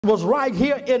was right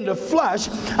here in the flesh.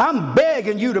 I'm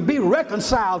begging you to be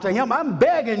reconciled to him. I'm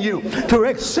begging you to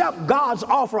accept God's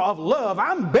offer of love.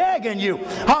 I'm begging you,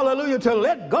 hallelujah, to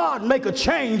let God make a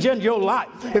change in your life.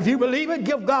 If you believe it,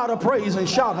 give God a praise and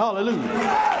shout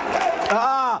hallelujah.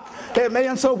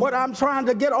 Amen. So what I'm trying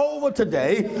to get over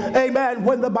today, amen,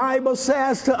 when the Bible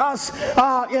says to us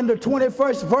in the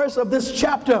 21st verse of this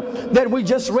chapter that we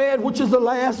just read, which is the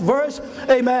last verse,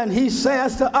 amen, he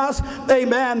says to us,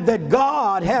 amen, that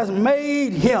God has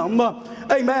made him,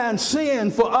 amen,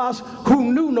 sin for us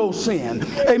who knew no sin.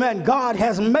 Amen. God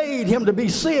has made him to be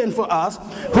sin for us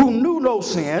who knew no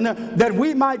sin, that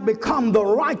we might become the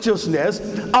righteousness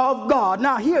of God.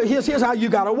 Now here's how you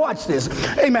got to watch this.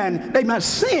 Amen. Amen.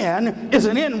 Sin is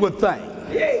an inward thing.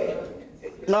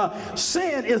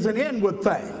 Sin is an inward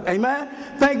thing. Amen.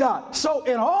 Thank God. So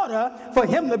in order for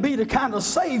him to be the kind of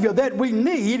Savior that we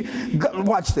need,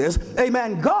 watch this,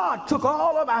 amen, God took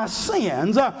all of our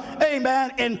sins,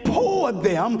 amen, and poured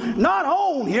them not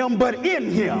on him but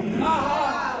in him.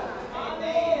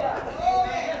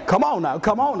 Come on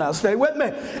now, stay with me.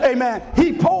 Amen.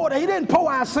 He didn't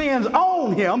pour our sins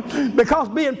on him, because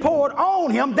being poured on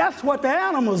him, that's what the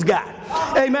animals got.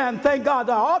 Amen. Thank God.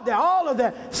 All of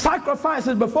the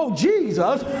sacrifices before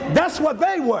Jesus, that's what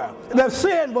they were. The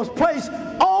sin was placed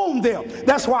on them.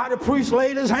 That's why the priest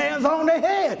laid his hands on their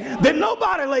head. Then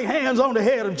nobody laid hands on the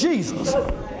head of Jesus.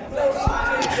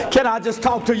 Can I just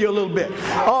talk to you a little bit?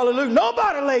 Hallelujah.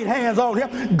 Nobody laid hands on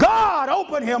him. God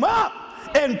opened him up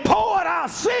and poured our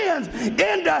sins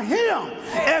into him.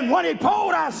 And when he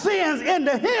poured our sins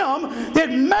into him, it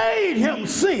made him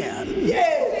sin.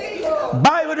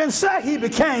 Bible didn't say he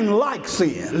became like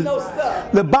sin.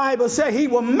 The Bible said he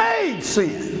was made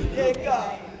sin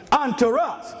unto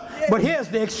us. But here's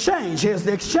the exchange.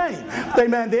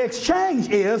 Amen. The exchange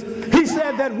is, he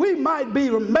said that we might be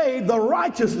made the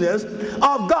righteousness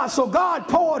of God. So God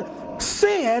poured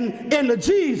sin into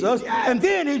Jesus, and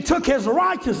then he took his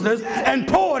righteousness and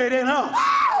poured it in us.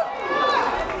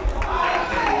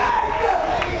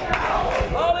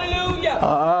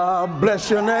 Bless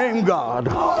your name, God.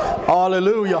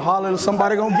 Hallelujah. Hallelujah.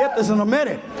 Somebody gonna get this in a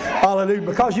minute. Hallelujah.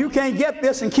 Because you can't get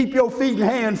this and keep your feet and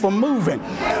hands from moving.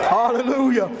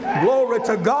 Hallelujah. Glory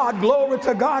to God. Glory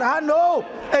to God. I know.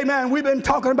 Amen. We've been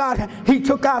talking about he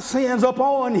took our sins up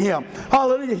on him.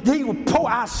 Hallelujah.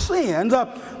 Our sins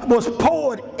was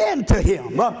poured into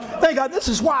him. Thank God. This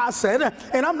is why I said,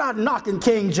 and I'm not knocking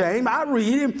King James. I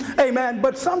read him. Amen.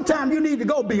 But sometimes you need to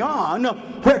go beyond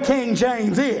where King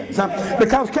James is.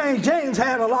 Because King James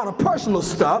had a lot of personal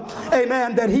stuff,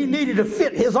 amen, that he needed to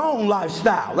fit his own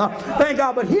lifestyle. Thank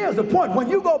God. But here's the point. When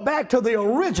you go back to the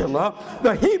original,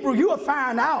 the Hebrew, you will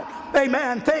find out,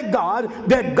 amen, thank God,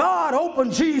 that God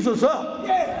opened Jesus up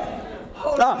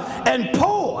and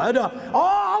poured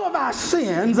all of our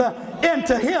sins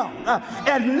into him.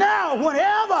 And now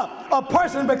whenever a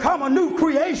person becomes a new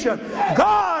creation,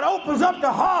 God opens up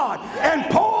the heart and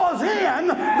pours in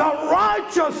the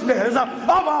righteousness of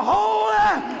a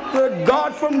holy, good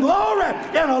God from glory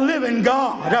and a living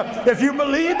God. If you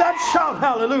believe that, shout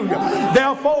hallelujah.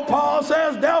 Therefore, Paul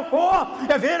says, therefore,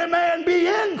 if any man be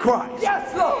in Christ,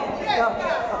 yes, Lord,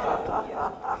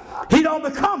 he don't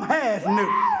become half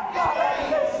new.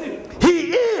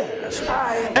 He is.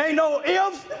 Ain't no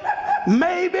ifs,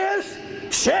 maybes,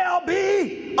 shall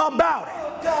be about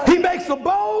it. He makes a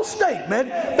bold statement.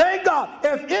 Thank God.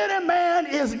 If any man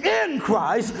is in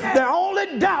Christ, the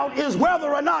only doubt is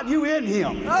whether or not you in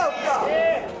him. Oh, God.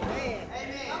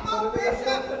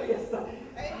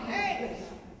 Amen.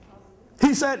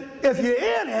 He said, if you're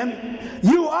in him,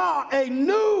 you are a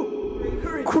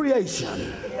new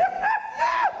creation.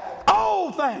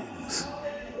 All things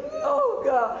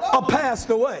are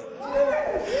passed away.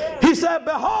 He said,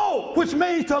 behold, which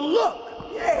means to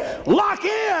look, lock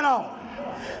in on,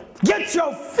 get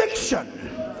your fiction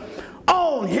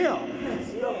on him.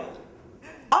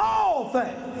 All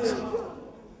things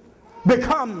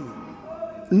become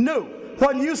new.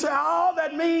 When you say all,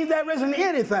 that means there isn't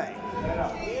anything.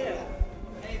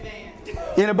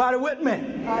 Anybody with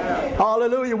me?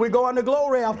 Hallelujah. We go into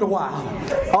glory after a while.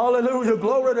 Hallelujah.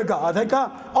 Glory to God. Thank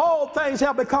God. All things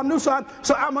have become new. So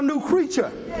I'm a new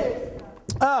creature.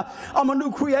 I'm a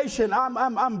new creation.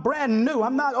 I'm brand new.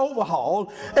 I'm not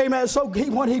overhauled. Amen. So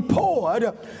when he poured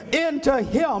into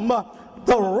him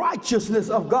the righteousness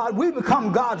of God. We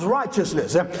become God's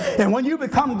righteousness. And when you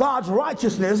become God's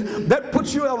righteousness, that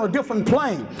puts you on a different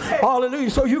plane. Hallelujah.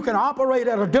 So you can operate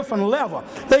at a different level.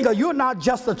 Think of, you're not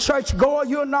just a church goer.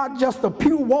 You're not just a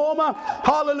pew warmer.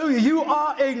 Hallelujah. You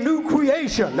are a new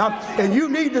creation. And you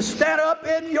need to stand up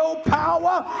in your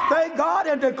power, thank God,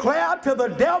 and declare to the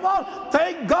devil,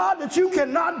 thank God that you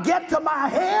cannot get to my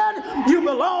head. You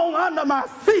belong under my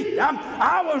feet.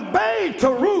 I was made to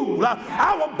rule.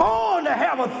 I was born to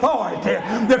have authority.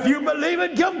 If you believe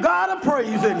it, give God a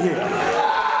praise in here.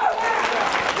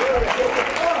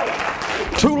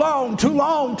 Too long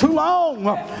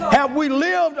have we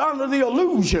lived under the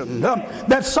illusion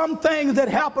that some things that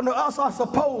happen to us are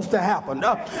supposed to happen.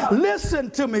 Listen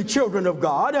to me, children of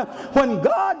God. When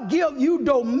God gives you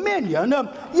dominion,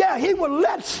 yeah, he will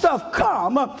let stuff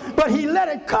come, but he let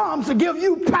it come to give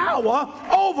you power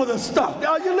over the stuff.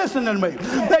 Are you listening to me?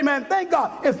 Amen. Thank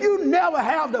God. If you never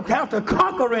have to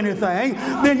conquer anything,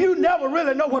 then you never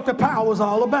really know what the power is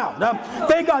all about.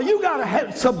 Thank God, you got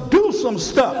to subdue some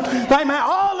stuff. Amen.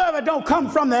 All of it don't come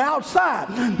from the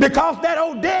outside, because that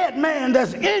old dead man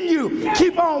that's in you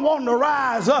keep on wanting to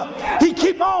rise up. He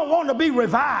keep on wanting to be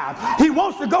revived. He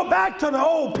wants to go back to the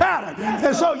old pattern.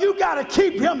 And so you got to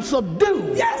keep him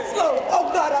subdued. Yes, Lord.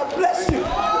 Oh, God, I bless you.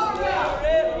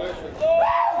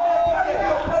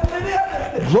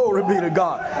 Glory be to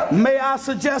God. May I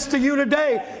suggest to you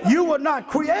today, you were not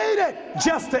created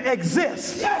just to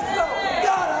exist. Yes, Lord.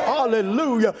 God,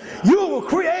 hallelujah. You were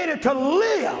created to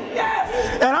live.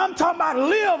 yes. And I'm talking about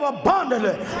live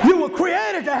abundantly. You were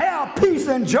created to have peace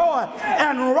and joy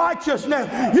and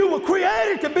righteousness. You were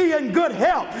created to be in good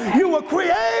health. You were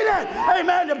created,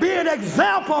 amen, to be an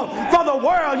example for the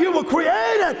world. You were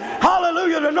created,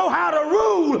 hallelujah, to know how to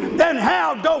rule and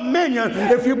have dominion.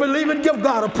 If you believe it, give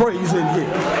God a praise in here.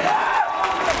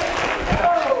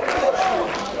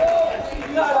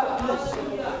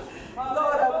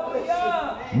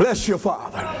 Bless your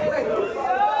Father.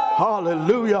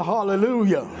 Hallelujah,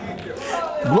 hallelujah.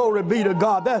 Glory be to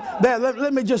God.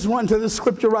 Let me just run to this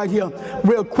scripture right here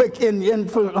real quick in 2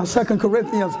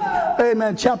 Corinthians,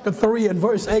 amen, chapter 3 and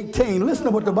verse 18. Listen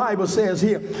to what the Bible says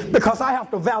here, because I have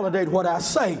to validate what I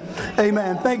say.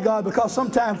 Amen. Thank God, because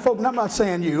sometimes folk, and I'm not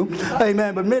saying you,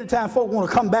 amen, but many times folk want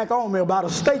to come back on me about a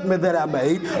statement that I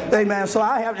made. Amen. So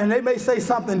I have, and they may say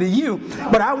something to you,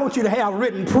 but I want you to have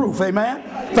written proof. Amen.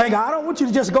 Thank God. I don't want you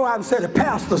to just go out and say the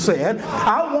pastor said.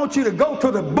 I want you to go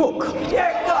to the book.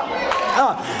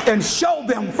 And show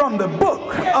them from the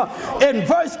book. In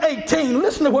verse 18,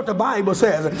 listen to what the Bible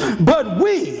says. But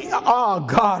we, oh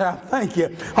God, I thank you.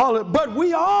 But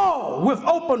we all with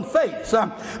open face,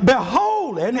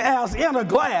 beholding as in a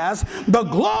glass the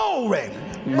glory,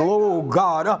 oh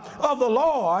God, of the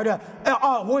Lord.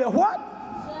 We're what?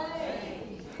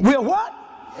 We're what?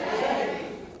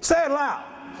 Say it loud.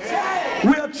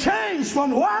 We're changed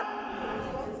from what?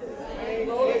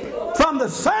 From the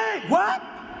same what?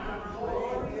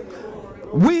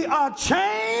 We are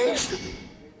changed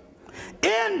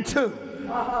into.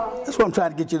 That's what I'm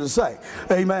trying to get you to say.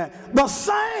 Amen. The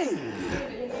same.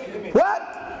 What?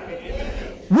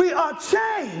 We are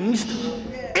changed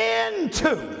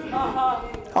into.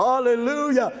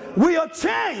 Hallelujah. We are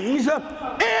changed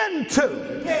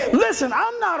into. Listen,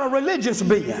 I'm not a religious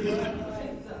being.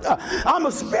 I'm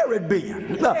a spirit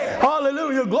being.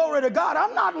 Hallelujah. Glory to God.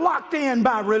 I'm not locked in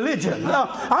by religion.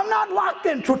 I'm not locked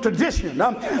into tradition.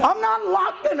 I'm not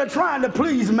locked into trying to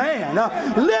please man.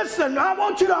 Listen, I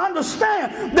want you to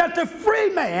understand that the free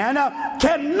man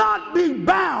cannot be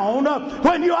bound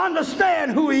when you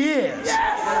understand who he is.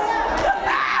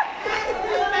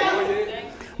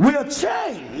 We are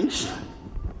changed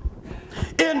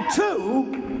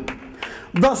into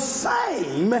the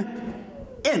same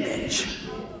image.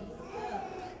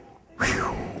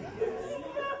 Whew.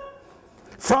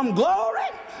 From glory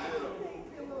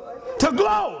to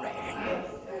glory,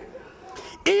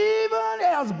 even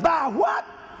as by what?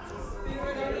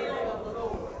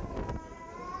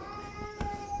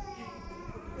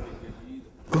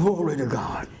 Glory to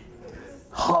God.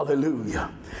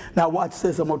 Hallelujah. Now watch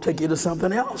this. I'm going to take you to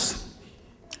something else.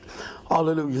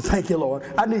 Hallelujah. Thank you, Lord.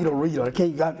 I need a reader.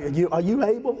 Are you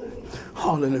able?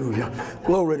 Hallelujah.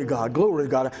 Glory to God. Glory to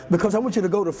God. Because I want you to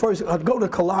go to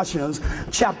Colossians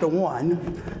chapter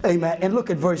 1. Amen. And look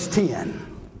at verse 10.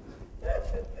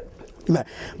 Amen.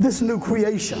 This new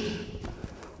creation.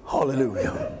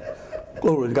 Hallelujah.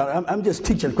 Glory to God. I'm just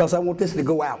teaching because I want this to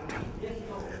go out.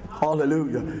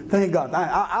 Hallelujah. Thank God.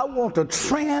 I want to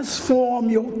transform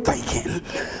your thinking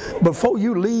before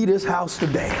you leave this house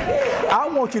today. I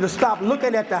want you to stop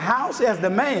looking at the house as the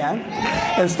man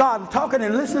and start talking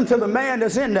and listening to the man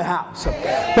that's in the house.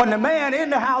 When the man in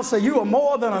the house says you are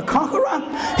more than a conqueror,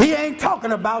 he ain't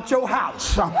talking about your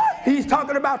house. He's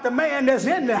talking about the man that's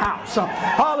in the house.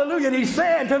 Hallelujah. And he's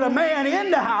saying to the man in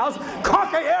the house,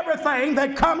 conquer everything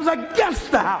that comes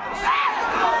against the house.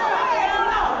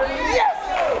 Yes.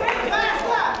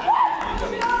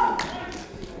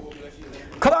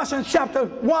 Colossians chapter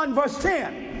 1 verse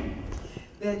 10.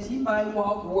 That ye might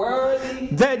walk worthy.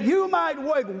 That you might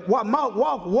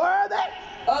walk worthy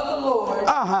of the Lord.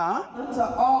 Unto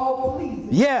all pleasing.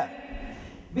 Yeah.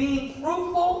 Being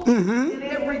fruitful in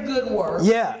every good work.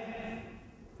 Yeah.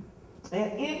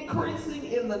 And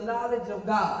increasing in the knowledge of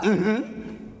God.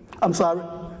 I'm sorry.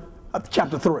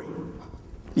 Chapter 3.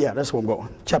 Yeah, that's where I'm going.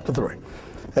 Chapter 3.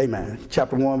 Amen.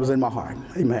 Chapter 1 was in my heart.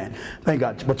 Amen. Thank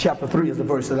God. But chapter 3 is the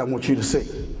verse that I want you to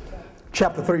see.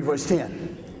 Chapter 3, verse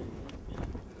 10.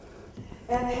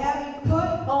 And having put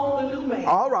on the new man.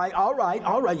 All right.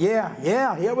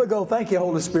 Yeah. Here we go. Thank you,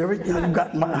 Holy Spirit. You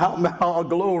got my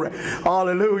glory.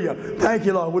 Hallelujah. Thank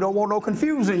you, Lord. We don't want no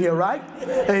confusion here, right?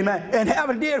 Amen. And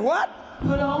having did what?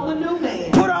 Put on the new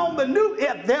man. Put on the new.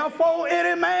 If therefore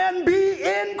any man be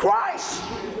in Christ,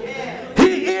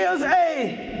 he is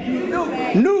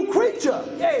a new creature.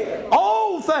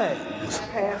 Old things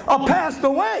are passed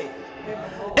away.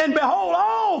 And behold,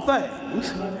 all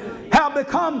things have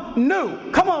become new.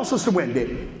 Come on, Sister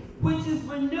Wendy. Which is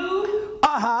renewed.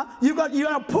 You're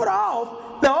gonna put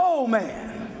off the old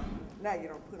man. Now you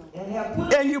don't put on.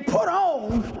 And you put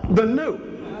on the new.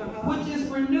 Which is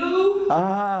renewed.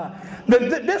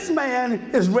 This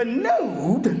man is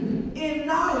renewed in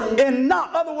knowledge. In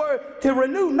other words, to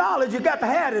renew knowledge, you got to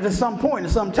have it at some point,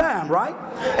 at some time, right?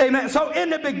 Amen. So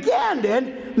in the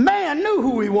beginning, man knew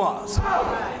who he was.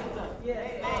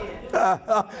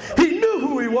 He knew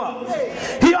who he was.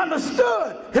 He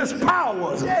understood his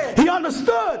powers. He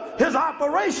understood his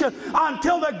operation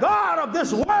until the God of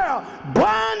this world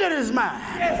blinded his mind.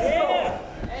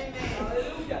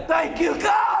 Thank you,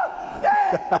 God.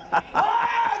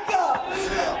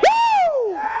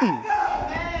 Woo!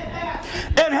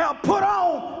 And have put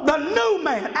on the new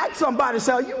man. Ask somebody,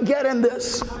 say, are you getting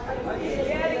this?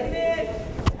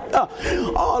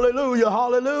 Hallelujah,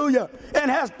 hallelujah. And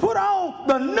has put on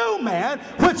the new man,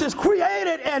 which is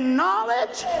created in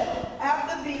knowledge.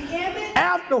 After the image.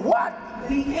 After what?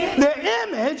 The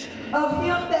image of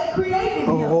him that created him.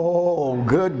 Oh,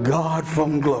 good God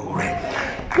from glory.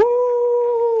 Woo!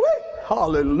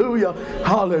 Hallelujah,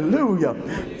 hallelujah.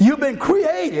 You've been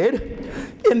created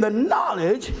in the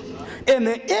knowledge, in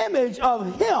the image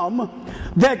of him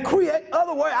that create.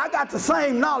 Other way, I got the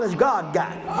same knowledge God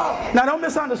got. Now don't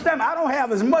misunderstand me. I don't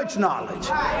have as much knowledge.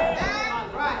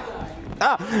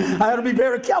 I have to be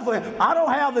very careful. I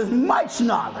don't have as much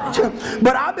knowledge,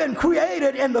 but I've been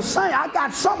created in the same. I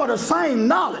got some of the same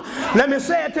knowledge. Let me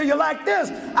say it to you like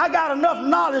this. I got enough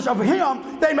knowledge of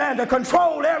him, amen, to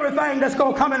control everything that's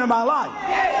going to come into my life.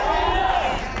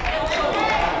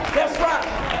 That's right.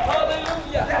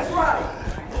 Hallelujah. That's right.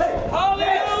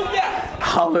 Hallelujah.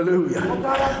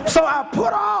 Hallelujah. So I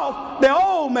put off the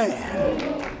old man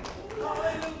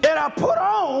and I put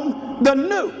on the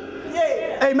new.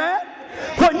 Amen.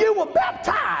 When you were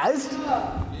baptized in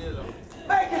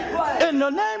the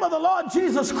name of the Lord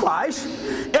Jesus Christ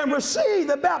and received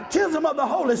the baptism of the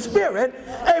Holy Spirit,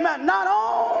 amen, not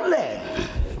only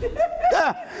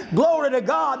glory to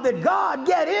God that God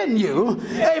get in you,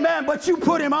 amen, but you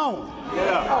put him on.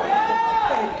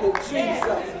 Thank you,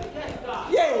 Jesus.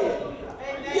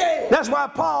 That's why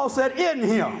Paul said, in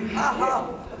him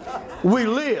we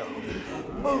live,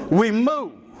 we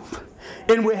move,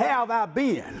 and we have our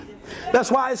being.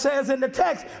 That's why it says in the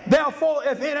text, therefore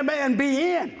if any man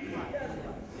be in.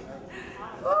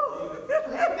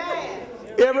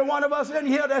 Every one of us in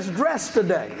here that's dressed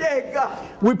today,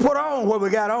 we put on what we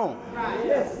got on.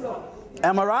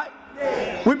 Am I right?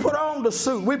 We put on the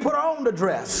suit, we put on the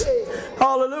dress.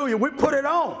 Hallelujah, we put it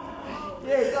on.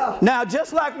 Now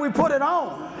just like we put it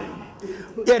on,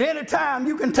 at any time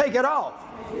you can take it off.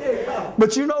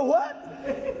 But you know what?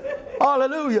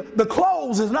 Hallelujah. The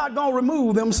clothes is not going to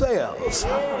remove themselves.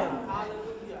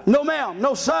 No ma'am,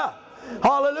 no sir.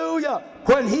 Hallelujah.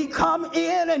 When he come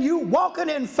in and you walking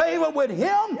in favor with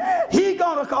him, he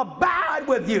going to abide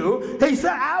with you. He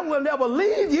said, I will never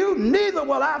leave you, neither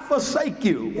will I forsake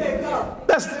you.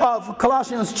 That's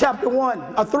Colossians chapter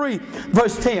 3,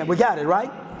 verse 10. We got it, right?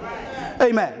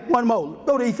 Amen. One more.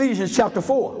 Go to Ephesians chapter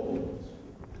 4.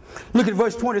 Look at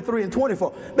verse 23 and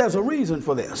 24. There's a reason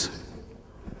for this.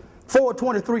 4,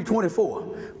 23,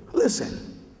 24.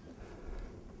 Listen.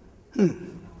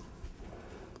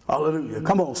 Hallelujah.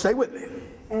 Come on, stay with me.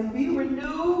 And be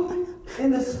renewed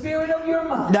in the spirit of your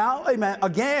mind. Now, amen,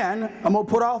 again, I'm going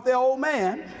to put off the old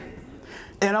man,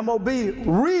 and I'm going to be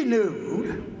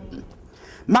renewed.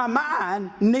 My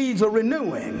mind needs a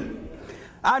renewing.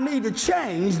 I need to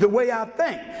change the way I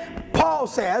think. Paul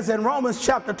says in Romans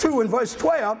chapter 2 and verse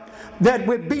 12 that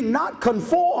we be not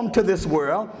conformed to this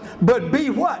world, but be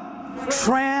what?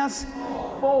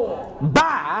 Transformed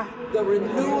by the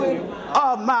renewing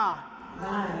of my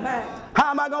mind.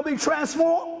 How am I going to be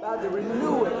transformed? By the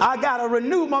renewing. I got to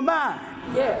renew my mind.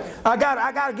 Yes. I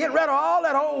got to get rid of all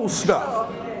that old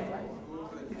stuff.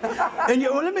 And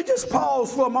let me just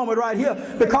pause for a moment right here,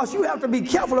 because you have to be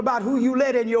careful about who you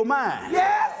let in your mind.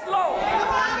 Yes, Lord.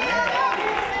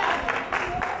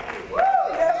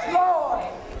 Yes, Lord.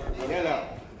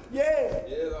 Yeah.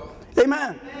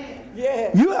 Amen.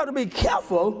 Yeah. You have to be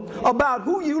careful about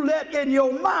who you let in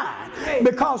your mind,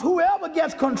 because whoever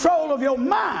gets control of your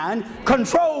mind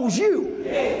controls you.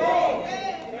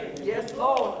 Yes,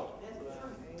 Lord.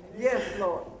 Yes,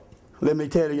 Lord. Let me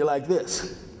tell you like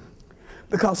this.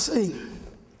 Because see,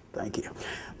 thank you.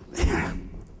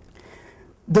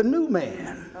 The new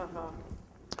man,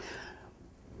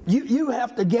 you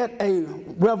have to get a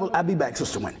revelation. I'll be back,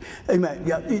 Sister Wendy. Amen.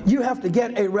 You have to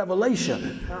get a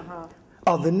revelation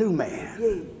of the new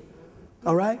man.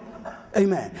 All right?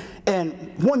 Amen.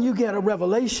 And when you get a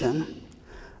revelation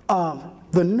of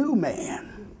the new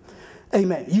man,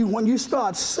 amen, when you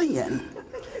start seeing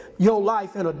your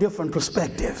life in a different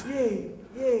perspective.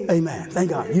 Amen. Thank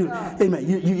God. Amen.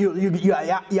 Your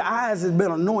eyes have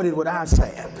been anointed with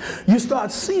eyesight. You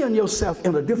start seeing yourself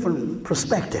in a different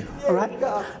perspective. All right.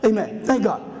 Amen. Thank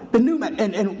God. The new man.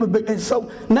 And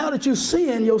so now that you're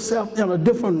seeing yourself in a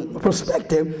different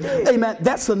perspective, amen,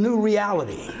 that's a new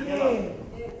reality.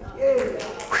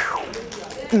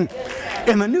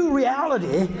 And the new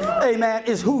reality, amen,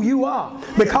 is who you are.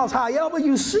 Because however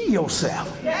you see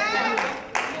yourself,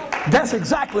 that's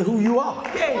exactly who you are.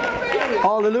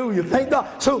 Hallelujah. Thank God.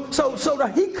 So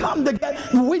that he come together,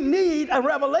 we need a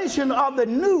revelation of the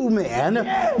new man,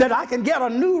 that I can get a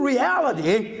new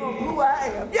reality of who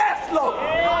I am. Yes, Lord.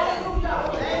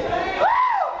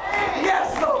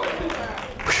 Yes, Lord.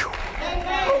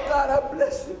 Oh, God, I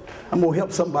bless you. I'm going to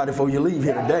help somebody before you leave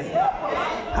here today.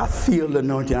 I feel the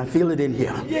anointing. I feel it in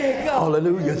here.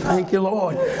 Hallelujah. Thank you,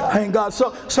 Lord. Thank God.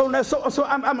 So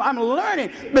I'm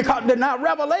learning, because now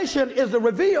revelation is to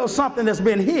reveal something that's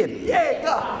been hidden.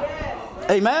 God.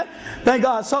 Amen. Thank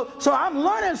God. So I'm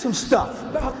learning some stuff.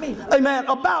 About me. Amen.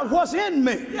 About what's in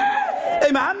me.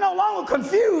 Amen. I'm no longer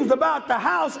confused about the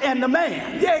house and the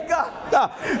man.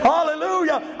 God.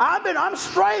 Hallelujah. I'm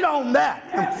straight on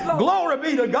that. Glory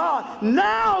be to God.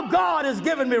 Now God has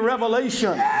given me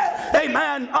revelation.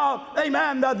 Amen.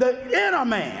 Amen. The inner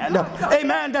man.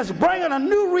 Amen. That's bringing a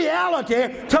new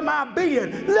reality to my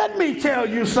being. Let me tell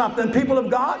you something, people of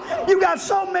God. You got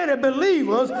so many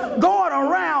believers going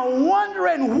around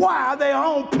wondering why they are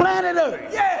on planet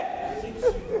Earth.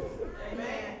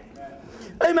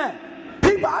 Amen.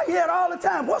 People, I hear it all the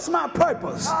time. What's my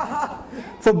purpose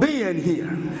for being here?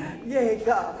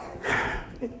 God.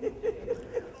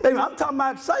 Amen. I'm talking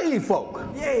about saved folk.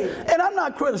 And I'm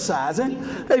not criticizing.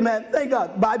 Amen. Thank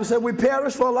God. The Bible said we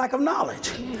perish for a lack of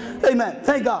knowledge. Amen.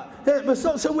 Thank God. But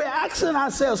so we're asking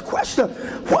ourselves question,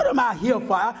 what am I here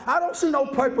for? I don't see no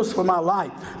purpose for my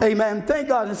life. Amen. Thank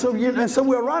God. And so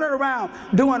we're running around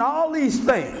doing all these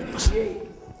things.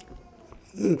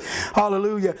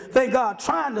 Hallelujah. Thank God,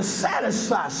 trying to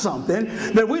satisfy something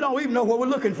that we don't even know what we're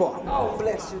looking for. Oh,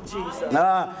 bless you, Jesus.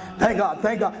 Thank God,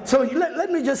 thank God. So let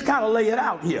me just kind of lay it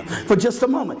out here for just a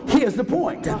moment. Here's the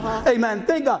point. Amen.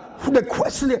 Thank God. The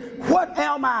question is, what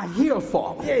am I here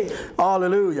for?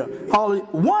 Hallelujah. Hallelujah.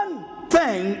 One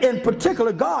thing in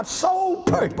particular, God's sole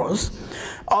purpose,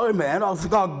 amen,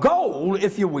 a goal,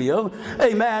 if you will,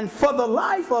 amen, for the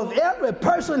life of every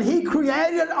person he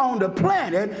created on the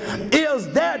planet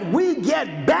is that we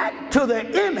get back to the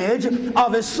image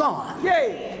of his son.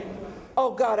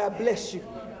 Oh, God, I bless you.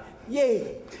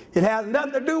 It has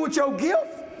nothing to do with your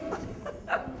gift.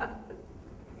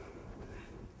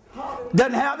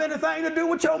 Doesn't have anything to do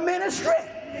with your ministry.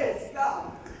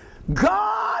 God.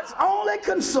 God's only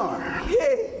concern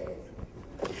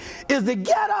is to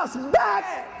get us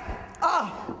back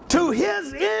to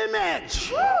his image.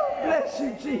 Bless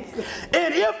you, Jesus.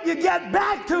 And if you get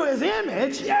back to his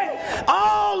image,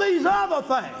 all these other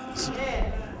things.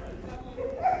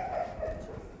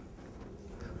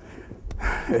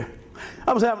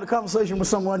 I was having a conversation with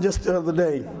someone just the other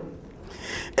day,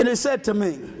 and they said to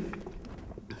me,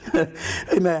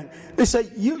 amen, they say,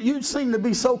 you seem to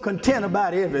be so content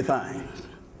about everything.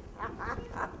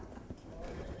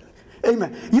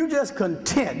 Amen. You just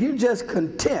content. You just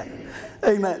content.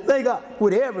 Amen. Thank God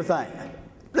with everything.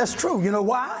 That's true. You know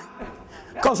why?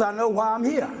 Because I know why I'm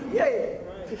here.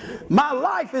 My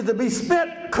life is to be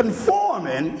spent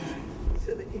conforming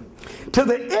to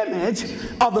the image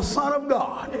of the Son of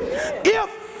God.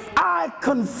 If I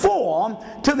conform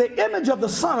to the image of the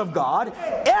Son of God,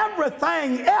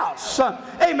 everything else,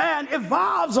 amen,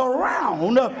 evolves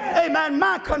around, amen,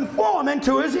 my conforming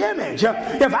to his image.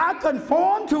 If I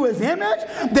conform to his image,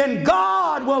 then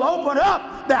God will open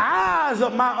up the eyes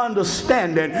of my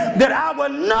understanding, that I will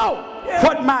know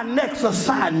what my next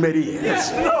assignment is.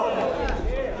 Yes, Lord.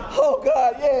 Oh,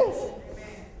 God, yes.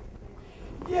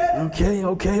 Okay.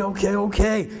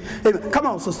 Amen. Come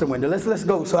on, Sister Wendy. Let's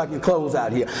go so I can close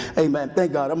out here. Amen.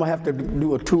 Thank God. I'm going to have to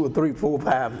do a 2 or 3, 4,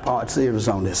 5 part series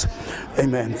on this.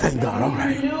 Amen. Thank God. All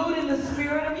right. Renewed in the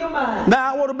spirit of your mind.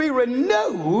 Now I want to be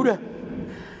renewed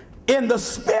in the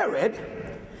spirit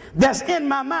that's in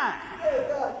my mind.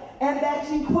 And that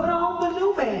you put on the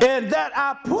new man. And that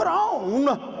I put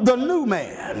on the new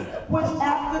man. Which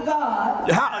after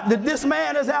God. This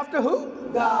man is after who?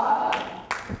 God.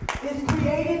 Is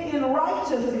created in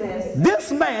righteousness.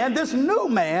 This man, this new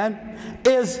man,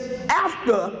 is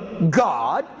after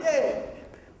God. Yeah.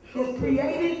 Is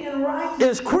created in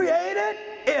righteousness. Is created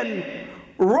in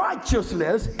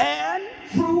righteousness and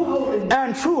true holiness.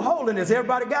 And true holiness.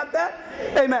 Everybody got that?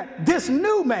 Amen. This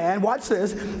new man, watch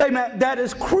this, amen, that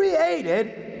is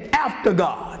created after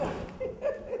God.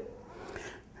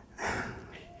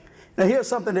 Now here's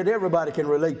something that everybody can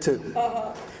relate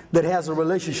to. That has a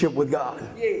relationship with God.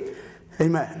 Yeah.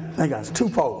 Amen. Thank God. It's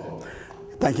twofold.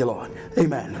 Thank you, Lord.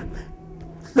 Amen.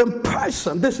 The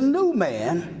person, this new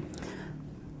man,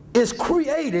 is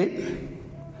created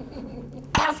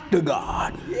after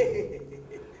God. Yeah.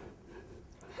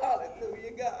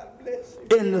 Hallelujah. God bless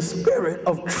you. In the spirit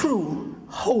of true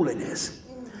holiness.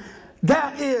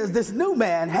 That is, this new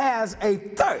man has a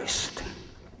thirst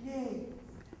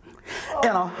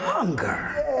and a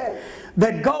hunger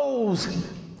that goes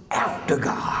after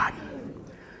God.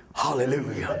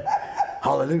 Hallelujah.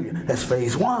 Hallelujah. That's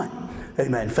phase 1.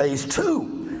 Amen. Phase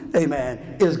 2,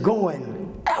 amen, is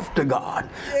going after God.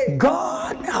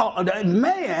 God,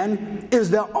 man is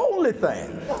the only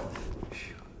thing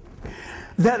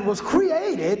that was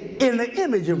created in the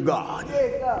image of God.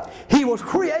 He was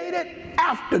created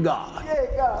after God.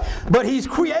 But he's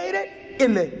created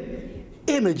in the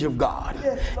image of God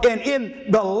and in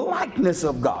the likeness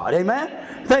of God. Amen.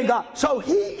 Thank God. So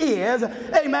he is,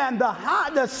 amen,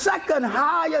 the second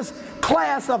highest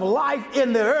class of life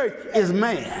in the earth is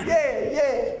man.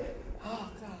 Oh,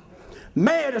 God.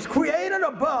 Man is created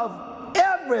above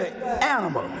every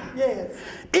animal.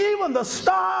 Even the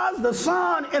stars, the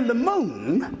sun, and the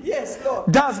moon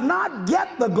does not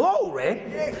get the glory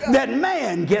that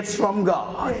man gets from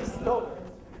God.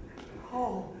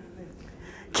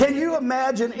 Can you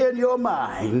imagine in your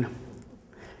mind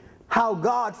how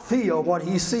God feels when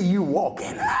he see you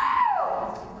walking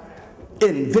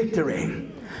in victory?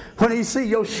 When he see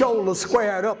your shoulders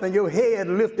squared up and your head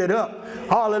lifted up,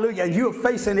 hallelujah, and you're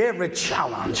facing every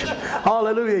challenge,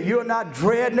 hallelujah, you're not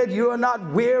dreading it, you're not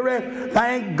weary,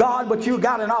 thank God, but you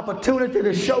got an opportunity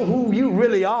to show who you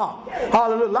really are.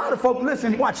 Hallelujah. A lot of folk,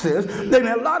 listen, watch this,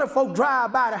 a lot of folk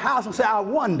drive by the house and say, I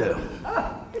wonder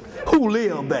who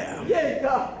lived there.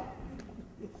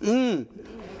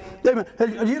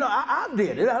 You know, I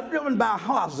did it. I've driven by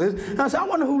houses, and I said, I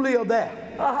wonder who lived there.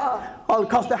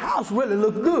 Because the house really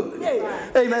looked good.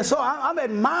 Amen. So I'm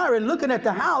admiring, looking at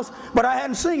the house, but I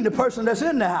hadn't seen the person that's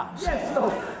in the house.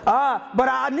 But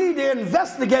I need to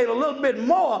investigate a little bit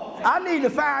more. I need to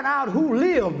find out who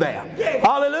lived there.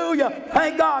 Hallelujah.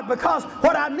 Thank God. Because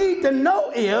what I need to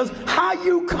know is how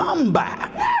you come by.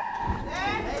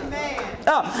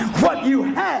 What you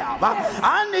have.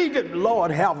 I need to,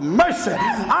 Lord have mercy,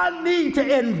 I need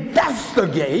to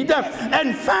investigate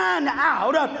and find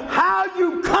out how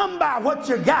you come by what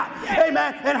you got.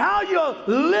 Amen. And how you're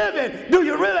living. Do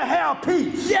you really have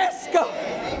peace? Yes, God.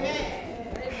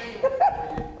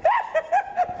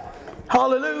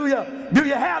 Hallelujah. Do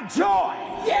you have joy?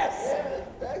 Yes.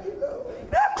 Thank you, Lord.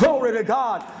 Glory to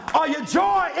God. Are you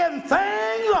joy in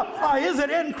things, or is it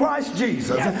in Christ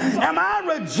Jesus? Am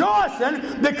I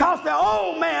rejoicing because the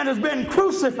old man has been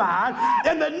crucified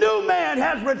and the new man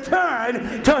has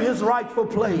returned to his rightful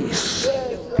place?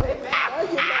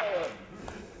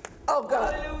 Oh,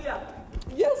 God. Hallelujah.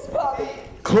 Yes, Father.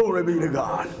 Glory be to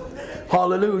God.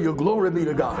 Hallelujah. Glory be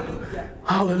to God.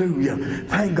 Hallelujah.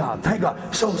 Thank God. Thank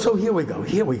God. So here we go.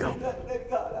 Here we go.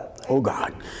 Oh,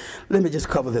 God. Let me just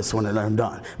cover this one and I'm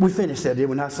done. We finished that, did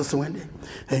we not, Sister Wendy?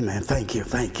 Amen. Thank you.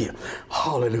 Thank you.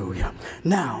 Hallelujah.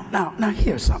 Now,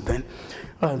 here's something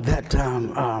that,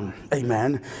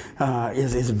 amen,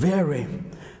 is very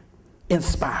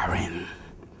inspiring.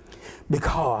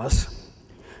 Because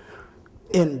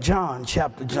in John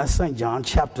chapter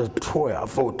 12,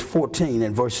 14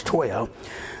 and verse 12,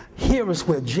 here is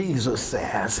where Jesus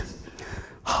says,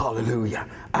 hallelujah,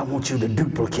 I want you to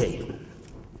duplicate.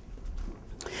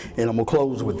 And I'm going to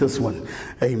close with this one.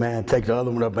 Amen. Take the other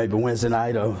one up maybe Wednesday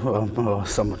night or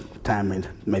sometime,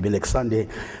 maybe next Sunday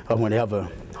or whenever.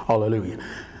 Hallelujah.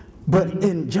 But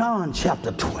in John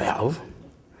chapter 12,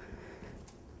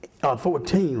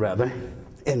 14 rather,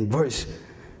 in verse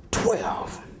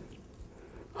 12,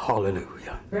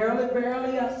 hallelujah. Verily,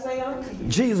 verily, I say unto you.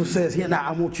 Jesus says here, now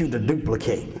I want you to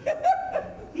duplicate.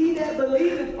 He that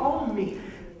believeth on me.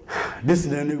 This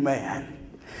is the new man.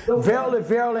 Verily,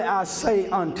 verily, I say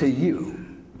unto you,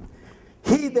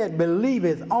 he that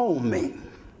believeth on me.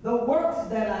 The works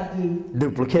that I do.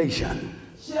 Duplication.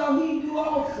 Shall he do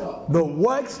also. The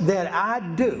works that I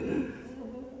do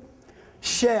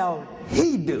shall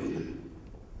he do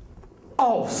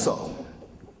also.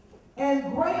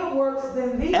 And greater works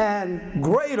than these. And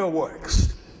greater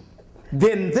works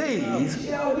than these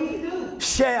shall he do.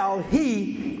 Shall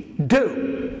he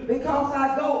do. Because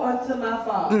I go unto my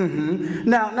Father. Mm-hmm.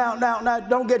 Now,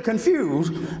 don't get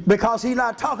confused, because he's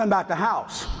not talking about the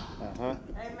house. Amen.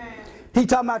 He's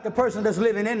talking about the person that's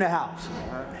living in the house.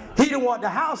 He don't want the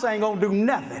house ain't gonna do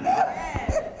nothing.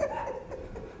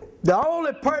 The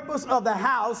only purpose of the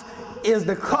house is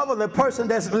to cover the person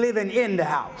that's living in the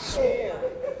house.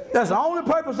 That's the only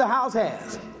purpose the house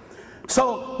has.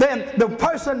 So then the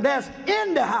person that's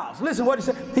in the house, listen what he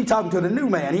said. He's talking to the new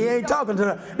man. He ain't talking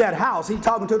to that house. He's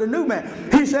talking to the new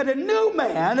man. He said the new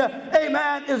man,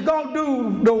 amen, is going to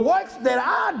do the works that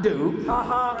I do.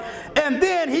 And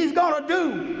then he's going to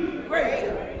do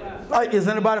greater. Is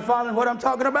anybody following what I'm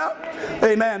talking about?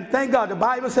 Amen. Thank God. The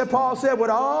Bible said, Paul said, with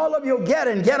all of your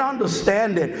getting, get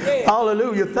understanding.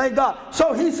 Hallelujah. Thank God.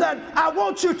 So he said, I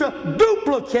want you to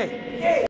duplicate.